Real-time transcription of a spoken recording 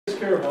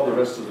care of all the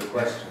rest of the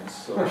questions,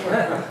 so.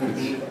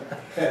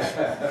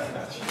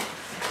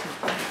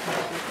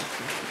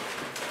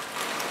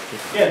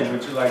 Ken,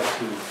 would you like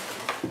to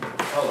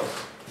tell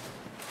us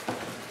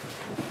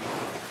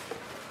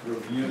your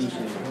views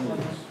and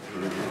opinions?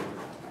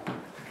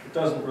 It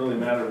doesn't really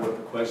matter what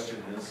the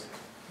question is.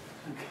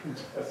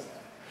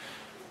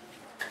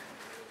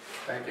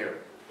 Thank you.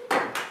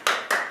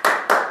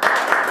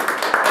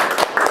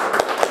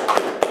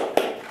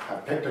 I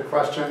picked a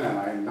question and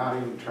I'm not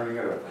even turning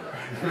it over.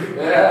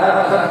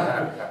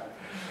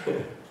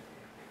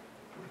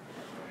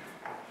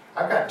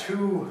 I've got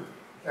two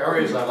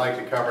areas I'd like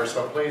to cover,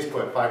 so please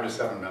put 5 to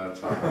 7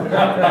 minutes on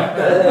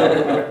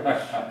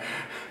it.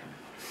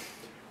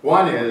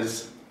 One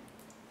is,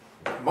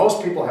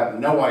 most people have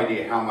no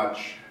idea how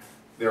much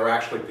they're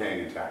actually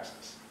paying in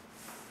taxes.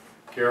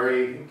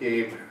 Gary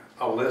gave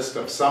a list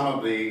of some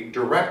of the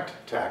direct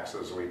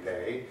taxes we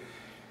pay,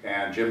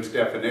 and Jim's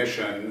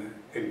definition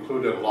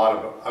included a lot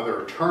of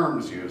other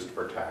terms used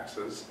for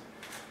taxes.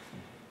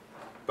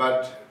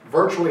 But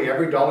virtually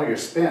every dollar you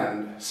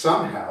spend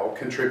somehow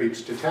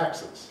contributes to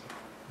taxes.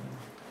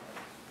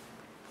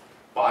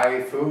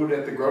 Buy food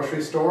at the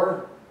grocery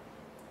store,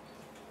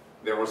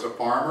 there was a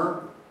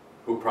farmer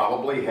who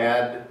probably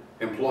had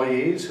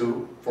employees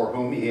for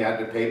whom he had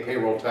to pay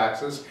payroll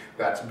taxes.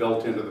 That's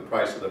built into the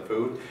price of the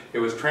food. It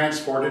was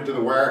transported to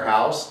the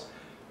warehouse.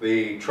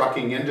 The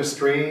trucking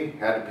industry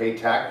had to pay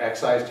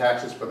excise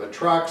taxes for the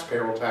trucks,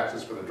 payroll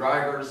taxes for the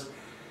drivers,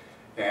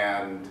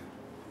 and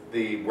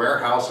the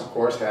warehouse, of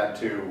course, had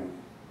to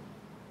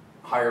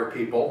hire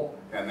people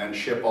and then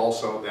ship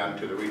also them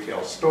to the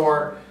retail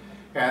store.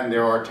 And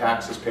there are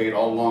taxes paid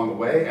all along the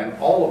way, and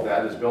all of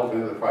that is built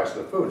into the price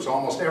of the food. So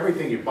almost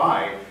everything you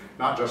buy,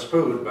 not just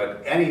food,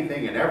 but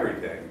anything and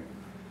everything,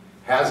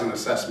 has an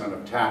assessment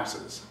of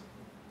taxes.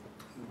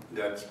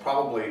 That's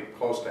probably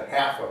close to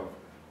half of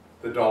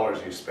the dollars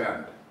you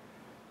spend.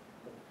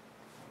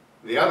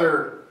 The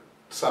other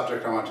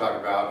subject I want to talk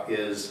about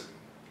is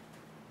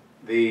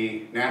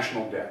the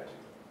national debt.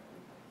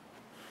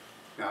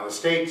 Now the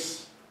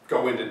states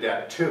go into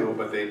debt too,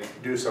 but they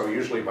do so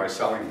usually by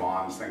selling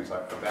bonds, things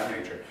like of that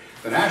nature.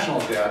 The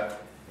national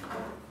debt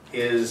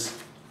is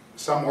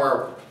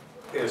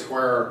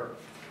where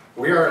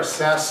we are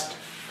assessed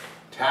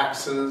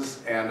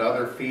taxes and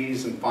other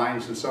fees and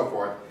fines and so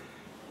forth.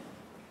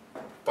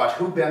 But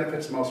who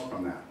benefits most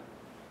from that?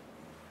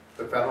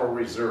 The Federal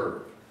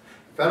Reserve.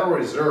 The Federal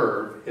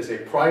Reserve is a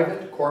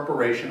private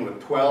corporation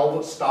with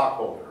 12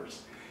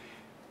 stockholders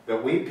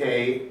that we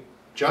pay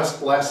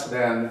just less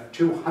than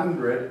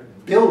 $200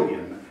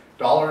 billion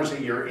a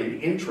year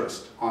in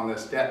interest on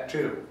this debt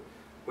too.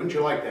 Wouldn't you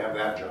like to have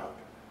that job?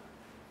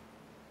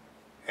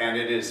 And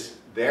it is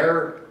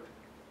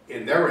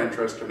in their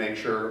interest to make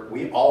sure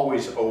we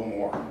always owe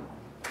more.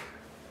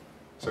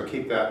 So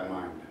keep that in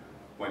mind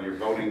when you're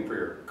voting for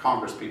your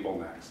congresspeople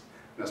next.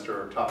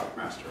 Mr. Topic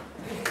Master.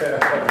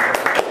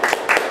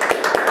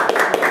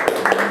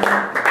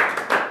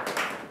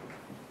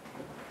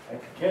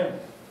 Thank you, Ken.